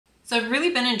So I've really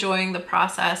been enjoying the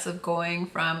process of going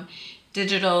from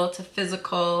digital to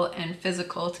physical and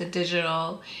physical to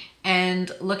digital, and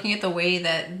looking at the way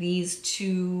that these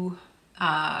two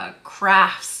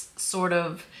crafts sort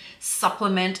of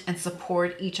supplement and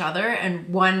support each other, and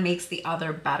one makes the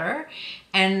other better.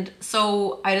 And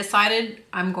so I decided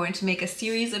I'm going to make a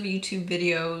series of YouTube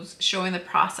videos showing the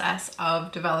process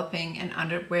of developing an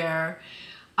underwear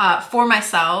for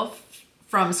myself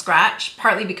from scratch,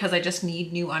 partly because I just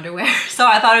need new underwear. So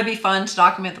I thought it'd be fun to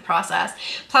document the process.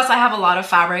 Plus I have a lot of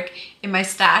fabric in my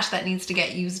stash that needs to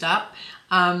get used up.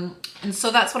 And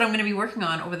so that's what I'm gonna be working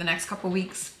on over the next couple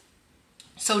weeks.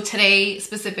 So today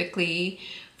specifically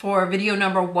for video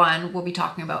number 1, we'll be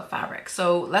talking about fabric.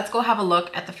 So let's go have a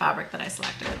look at the fabric that I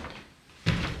selected.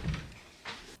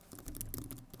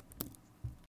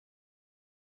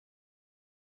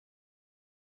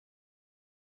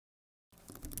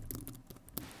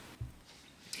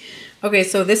 Okay,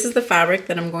 so this is the fabric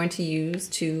that I'm going to use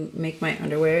to make my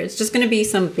underwear. It's just going to be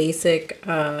some basic,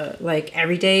 like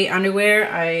everyday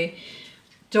underwear. I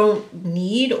don't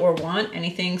need or want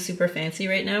anything super fancy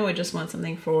right now. I just want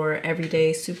something for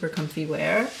everyday super comfy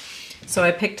wear. So I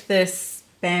picked this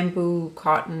bamboo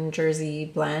cotton jersey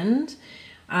blend.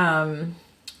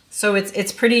 So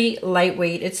it's pretty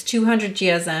lightweight. It's 200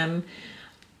 GSM.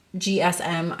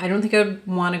 I don't think I would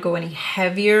want to go any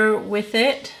heavier with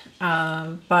it,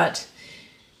 but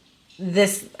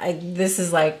this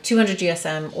is like 200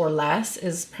 GSM or less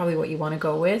is probably what you want to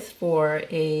go with for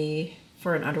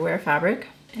an underwear fabric.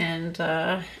 And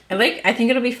I think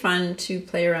it'll be fun to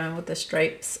play around with the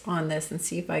stripes on this and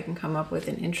see if I can come up with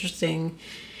an interesting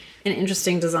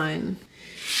design.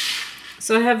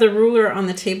 So I have the ruler on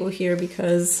the table here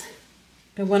because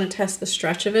I want to test the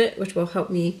stretch of it, which will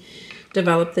help me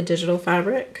develop the digital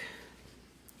fabric.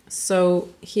 So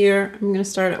here I'm going to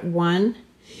start at 1,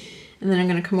 and then I'm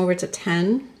going to come over to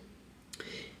 10,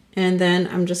 and then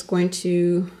I'm just going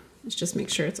to, let's just make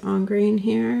sure it's on grain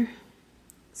here.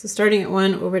 So starting at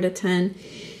 1 over to 10,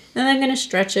 and I'm going to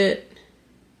stretch it,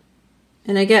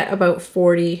 and I get about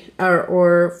 40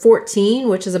 or 14,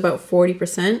 which is about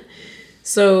 40%.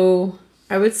 So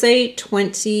I would say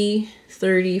 20,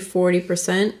 30,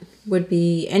 40% would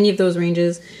be, any of those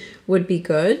ranges would be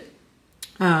good.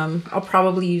 I'll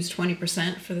probably use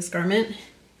 20% for this garment.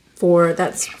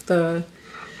 That's the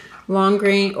long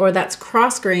grain, or that's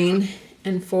cross grain,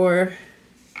 and for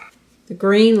the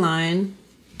grain line,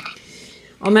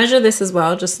 I'll measure this as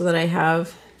well just so that I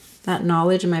have that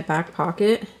knowledge in my back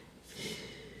pocket.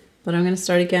 But I'm going to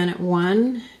start again at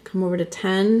 1, come over to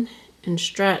 10 and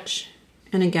stretch.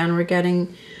 And again, we're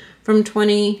getting from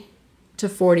 20 to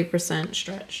 40%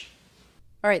 stretch.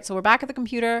 All right, so we're back at the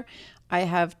computer. I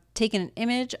have taken an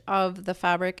image of the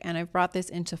fabric and I've brought this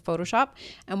into Photoshop.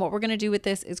 And what we're going to do with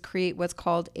this is create what's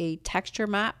called a texture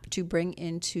map to bring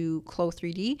into CLO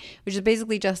 3D, which is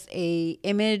basically just a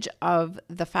image of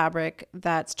the fabric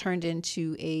that's turned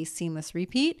into a seamless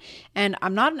repeat. And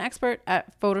I'm not an expert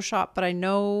at Photoshop, but I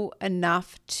know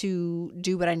enough to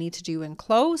do what I need to do in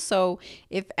CLO. So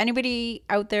if anybody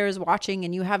out there is watching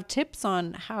and you have tips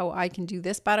on how I can do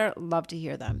this better, love to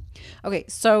hear them. Okay,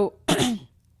 so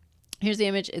here's the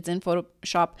image. It's in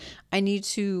Photoshop. I need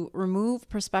to remove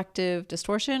perspective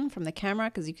distortion from the camera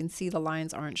because you can see the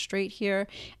lines aren't straight here.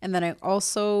 And then I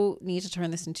also need to turn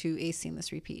this into a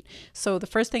seamless repeat. So the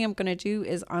first thing I'm going to do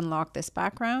is unlock this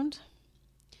background.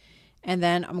 And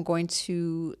then I'm going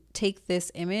to take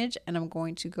this image and I'm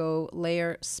going to go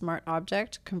layer smart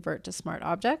object, convert to smart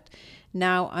object.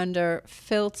 Now under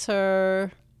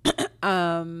filter,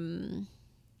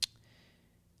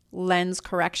 lens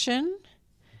correction,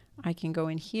 I can go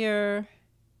in here,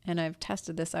 and I've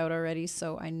tested this out already,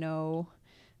 so I know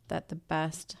that the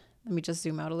best, let me just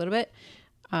zoom out a little bit.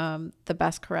 The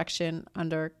best correction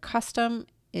under custom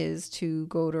is to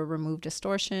go to remove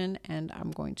distortion, and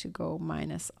I'm going to go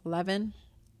 -11.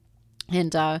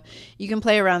 And you can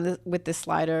play around with this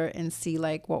slider and see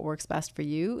like what works best for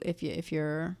you if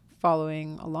you're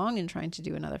following along and trying to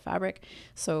do another fabric.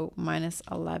 So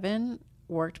 -11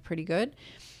 worked pretty good.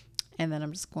 And then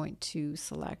I'm just going to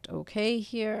select OK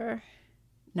here.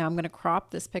 Now I'm going to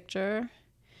crop this picture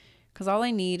because all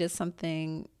I need is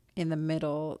something in the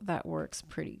middle that works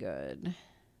pretty good.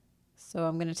 So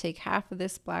I'm going to take half of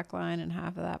this black line and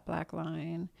half of that black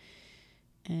line.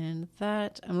 And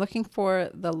that, I'm looking for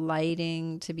the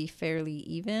lighting to be fairly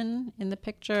even in the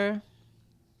picture.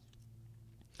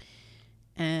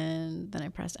 And then I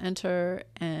press enter,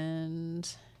 and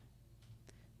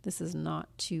this is not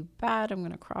too bad. I'm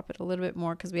going to crop it a little bit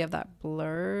more because we have that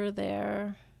blur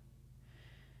there.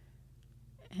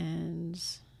 And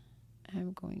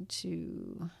I'm going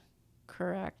to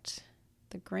correct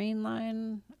the grain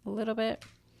line a little bit.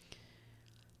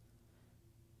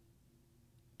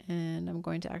 And I'm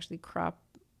going to actually crop.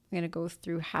 I'm going to go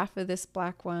through half of this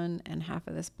black one and half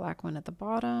of this black one at the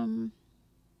bottom.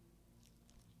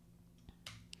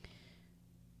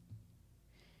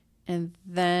 And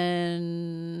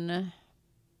then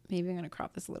maybe I'm going to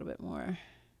crop this a little bit more.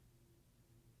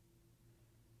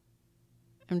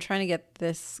 I'm trying to get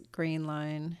this grain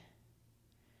line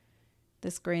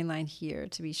here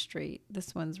to be straight.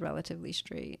 This one's relatively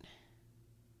straight.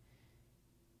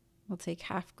 We'll take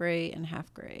half gray and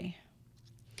half gray.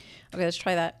 Okay, let's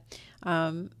try that.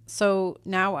 So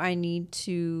now I need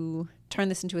to turn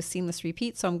this into a seamless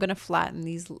repeat. So I'm going to flatten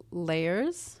these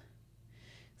layers.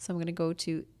 So I'm going to go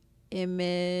to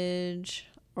image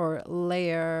or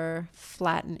layer,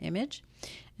 flatten image.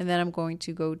 And then I'm going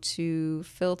to go to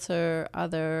filter,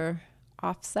 other,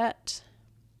 offset.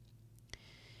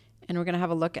 And we're going to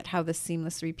have a look at how the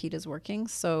seamless repeat is working.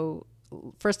 So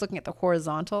first looking at the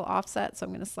horizontal offset. So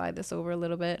I'm going to slide this over a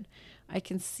little bit. I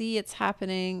can see it's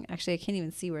happening. Actually, I can't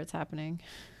even see where it's happening.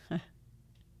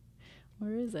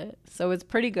 Where is it? So it's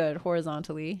pretty good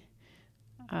horizontally.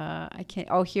 I can't,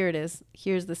 oh, here it is.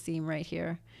 Here's the seam right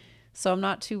here. So I'm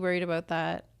not too worried about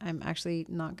that. I'm actually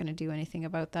not going to do anything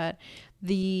about that.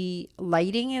 The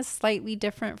lighting is slightly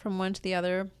different from one to the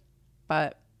other,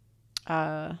 but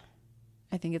I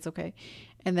think it's okay.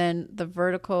 And then the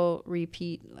vertical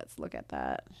repeat, let's look at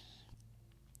that.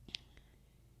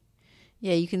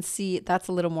 Yeah, you can see that's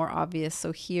a little more obvious.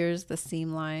 So here's the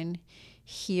seam line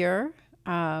here.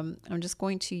 I'm just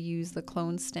going to use the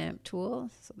clone stamp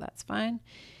tool, so that's fine.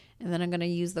 And then I'm going to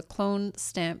use the clone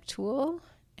stamp tool.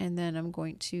 And then I'm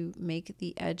going to make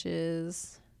the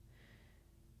edges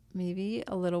maybe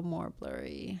a little more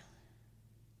blurry.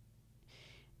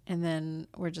 And then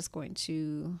we're just going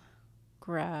to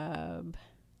grab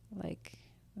like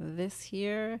this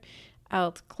here,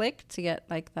 Alt click to get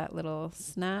like that little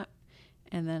snap.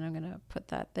 And then I'm going to put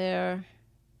that there.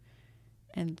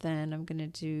 And then I'm going to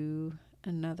do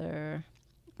another,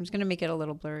 I'm just going to make it a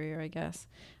little blurrier, I guess.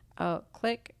 Alt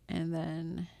click and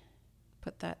then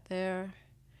put that there.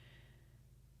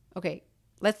 Okay,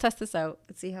 let's test this out.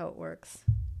 Let's see how it works.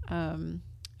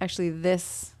 Actually,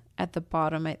 this at the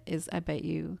bottom is, I bet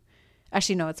you,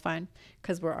 actually, no, it's fine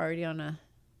because we're already on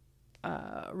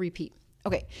a repeat.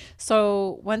 Okay,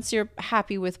 so once you're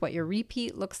happy with what your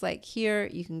repeat looks like here,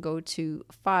 you can go to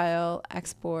File,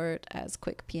 Export as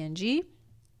Quick PNG,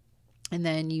 and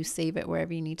then you save it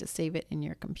wherever you need to save it in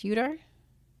your computer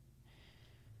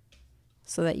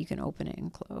so that you can open it in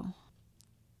CLO.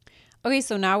 Okay,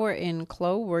 so now we're in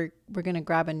CLO. We're going to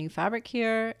grab a new fabric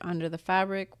here. Under the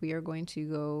fabric, we are going to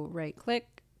go right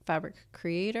click, Fabric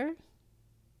Creator.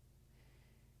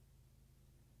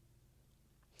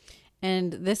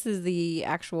 And this is the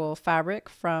actual fabric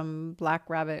from Black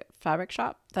Rabbit Fabric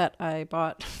Shop that I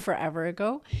bought forever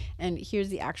ago. And here's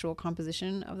the actual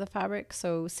composition of the fabric.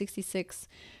 So 66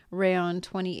 rayon,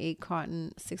 28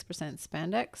 cotton, 6%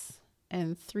 spandex,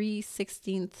 and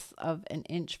 3/16 of an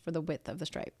inch for the width of the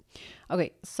stripe.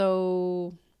 Okay,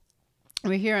 so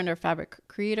we're here under Fabric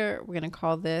Creator. We're going to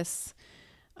call this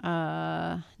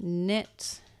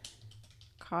knit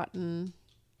cotton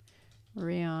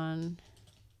rayon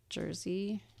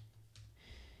jersey.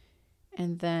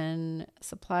 And then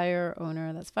supplier,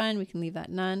 owner, that's fine. We can leave that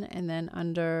none. And then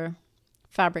under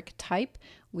fabric type,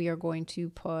 we are going to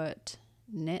put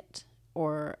knit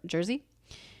or jersey.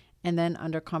 And then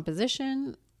under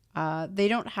composition, they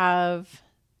don't have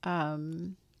a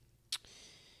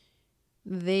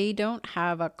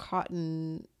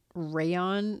cotton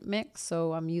rayon mix,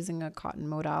 so I'm using a cotton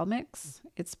modal mix.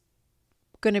 It's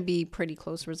going to be pretty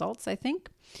close results, I think.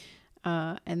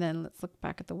 And then let's look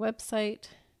back at the website.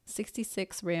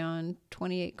 66 rayon,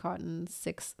 28 cotton,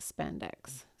 6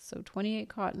 spandex. So 28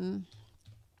 cotton,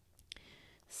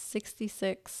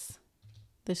 66.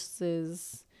 This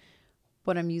is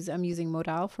what I'm using. I'm using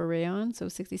modal for rayon. So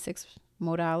 66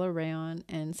 modal or rayon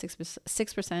and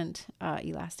 6%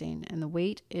 elastane. And the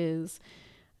weight is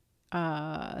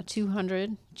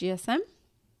 200 GSM.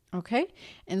 Okay.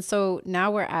 And so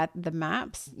now we're at the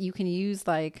maps. You can use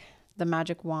like the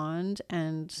magic wand,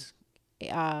 and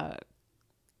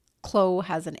CLO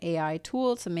has an AI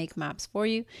tool to make maps for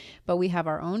you, but we have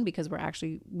our own because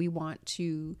we want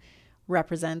to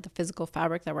represent the physical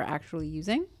fabric that we're actually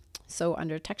using. So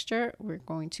under texture, we're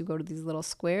going to go to these little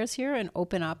squares here and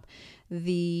open up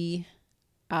the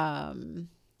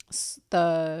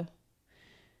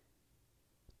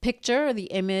picture or the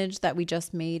image that we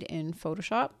just made in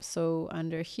Photoshop. So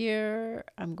under here,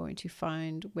 I'm going to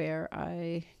find where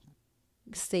I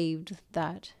saved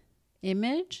that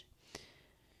image.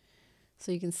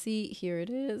 So you can see here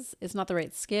it is. It's not the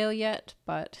right scale yet,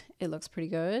 but it looks pretty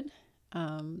good.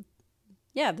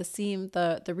 Yeah, the seam,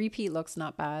 the repeat looks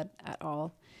not bad at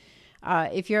all.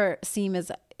 If your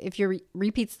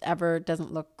repeats ever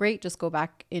doesn't look great, just go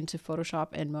back into Photoshop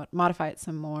and modify it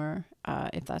some more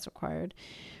if that's required.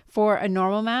 For a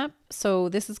normal map, so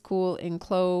this is cool. In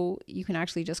CLO, you can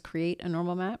actually just create a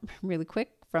normal map really quick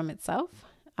from itself.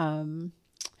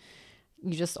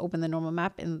 You just open the normal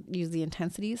map and use the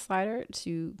intensity slider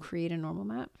to create a normal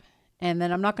map. And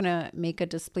then I'm not going to make a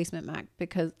displacement map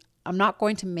because it's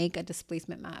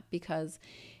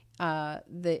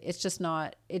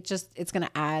going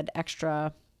to add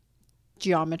extra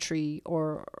geometry,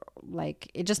 or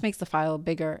like it just makes the file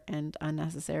bigger and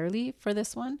unnecessarily for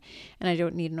this one. And I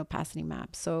don't need an opacity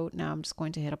map. So now I'm just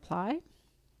going to hit apply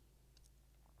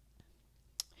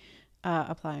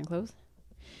and close.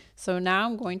 So now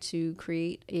I'm going to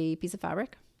create a piece of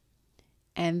fabric,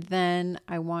 and then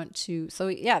I want to, so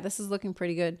yeah, this is looking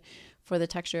pretty good for the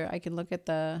texture. I can look at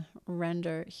the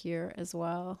render here as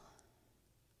well.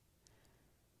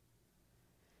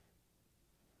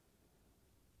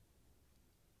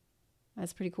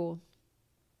 That's pretty cool.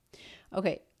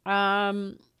 Okay. Yeah,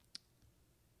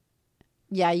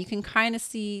 you can kind of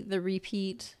see the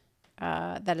repeat,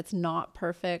 that it's not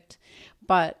perfect,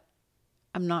 but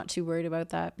I'm not too worried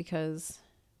about that because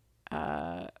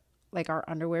like our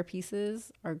underwear pieces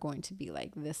are going to be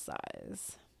like this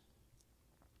size.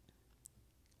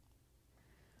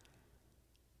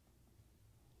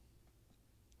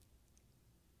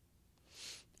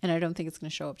 And I don't think it's going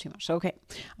to show up too much. So, okay,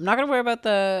 I'm not going to worry about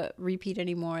the repeat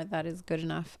anymore. That is good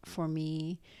enough for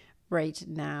me right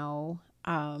now.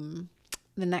 The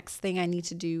next thing I need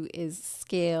to do is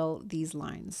scale these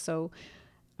lines. So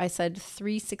I said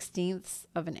 3/16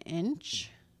 of an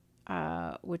inch,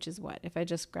 which is what? If I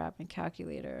just grab my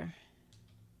calculator,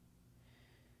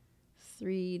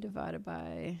 3 divided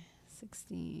by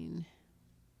 16,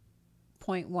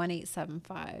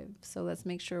 0.1875. So let's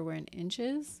make sure we're in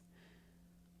inches.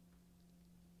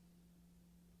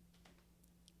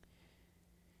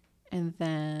 And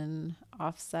then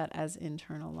offset as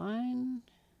internal line,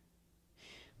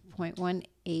 0.189,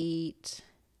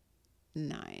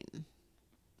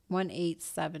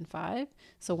 1875,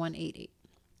 so 188.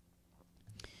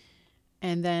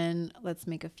 And then let's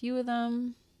make a few of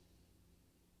them.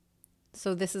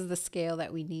 So this is the scale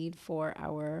that we need for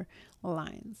our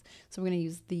lines. So we're going to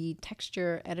use the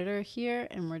texture editor here,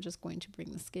 and we're just going to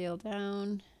bring the scale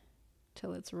down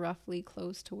till it's roughly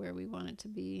close to where we want it to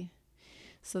be.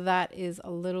 So that is a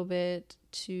little bit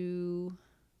too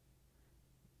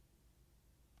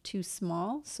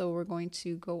small. So we're going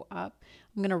to go up.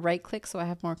 I'm going to right click so I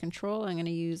have more control. I'm going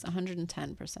to use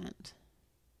 110%.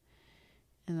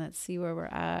 And let's see where we're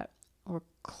at. We're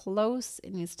close.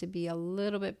 It needs to be a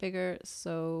little bit bigger.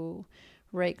 So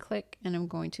right click, and I'm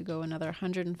going to go another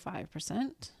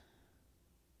 105%.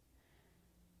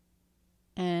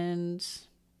 And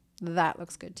that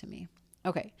looks good to me.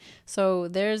 Okay, so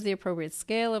there's the appropriate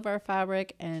scale of our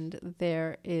fabric, and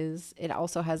it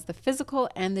also has the physical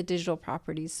and the digital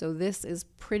properties. So this is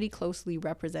pretty closely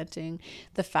representing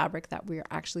the fabric that we're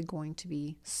actually going to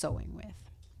be sewing with.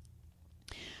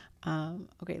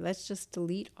 Okay, let's just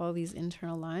delete all these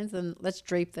internal lines, and let's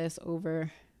drape this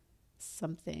over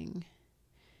something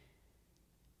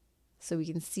so we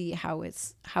can see how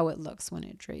it looks when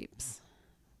it drapes.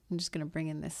 I'm just going to bring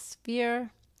in this sphere.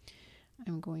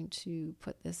 I'm going to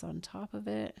put this on top of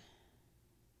it.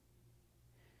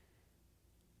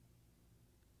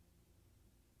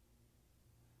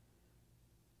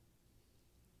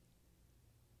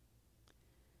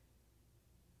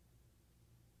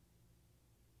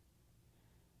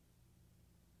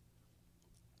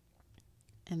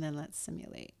 And then let's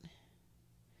simulate.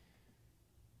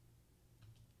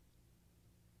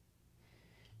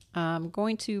 I'm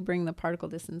going to bring the particle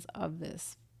distance of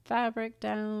this fabric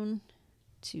down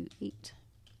to 8.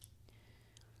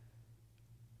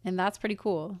 And that's pretty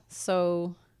cool.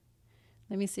 So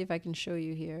let me see if I can show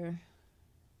you here.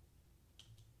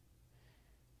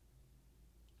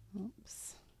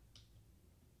 Oops.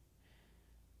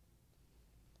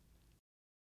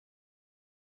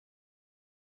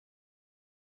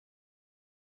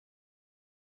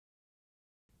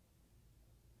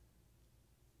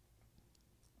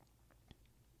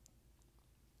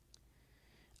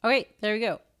 Okay, there we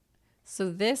go. So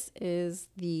this is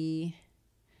the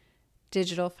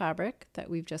digital fabric that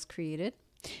we've just created.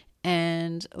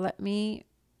 And let me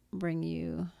bring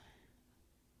you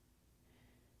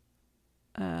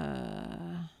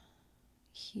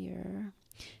here,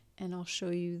 and I'll show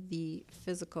you the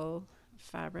physical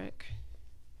fabric.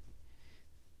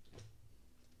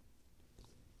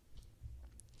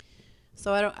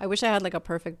 So I wish I had like a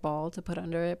perfect ball to put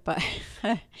under it, but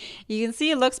you can see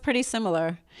it looks pretty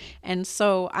similar. And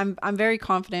so I'm very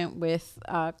confident with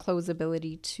Chloe's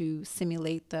ability to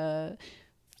simulate the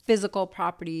physical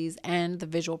properties, and the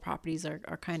visual properties are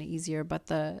kind of easier, but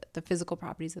the physical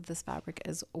properties of this fabric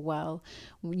as well,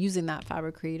 using that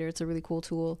fabric creator. It's a really cool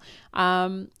tool.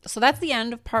 So that's the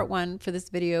end of part 1 for this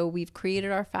video. We've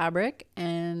created our fabric,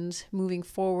 and moving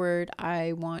forward,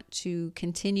 I want to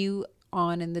continue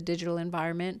on in the digital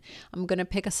environment. I'm going to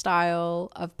pick a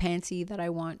style of panty that I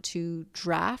want to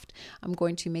draft. I'm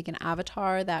going to make an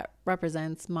avatar that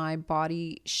represents my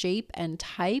body shape and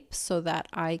type so that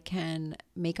I can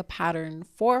make a pattern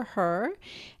for her.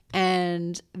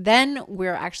 And then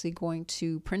we're actually going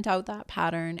to print out that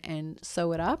pattern and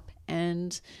sew it up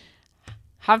and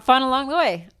have fun along the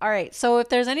way. All right. So if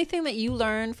there's anything that you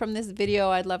learned from this video,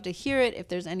 I'd love to hear it. If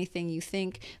there's anything you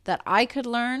think that I could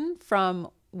learn from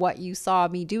what you saw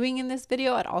me doing in this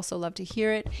video, I'd also love to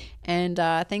hear it. And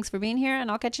thanks for being here,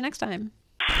 and I'll catch you next time.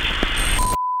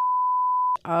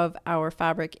 Of our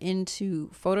fabric into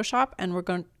Photoshop, and we're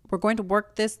going to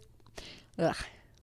work this.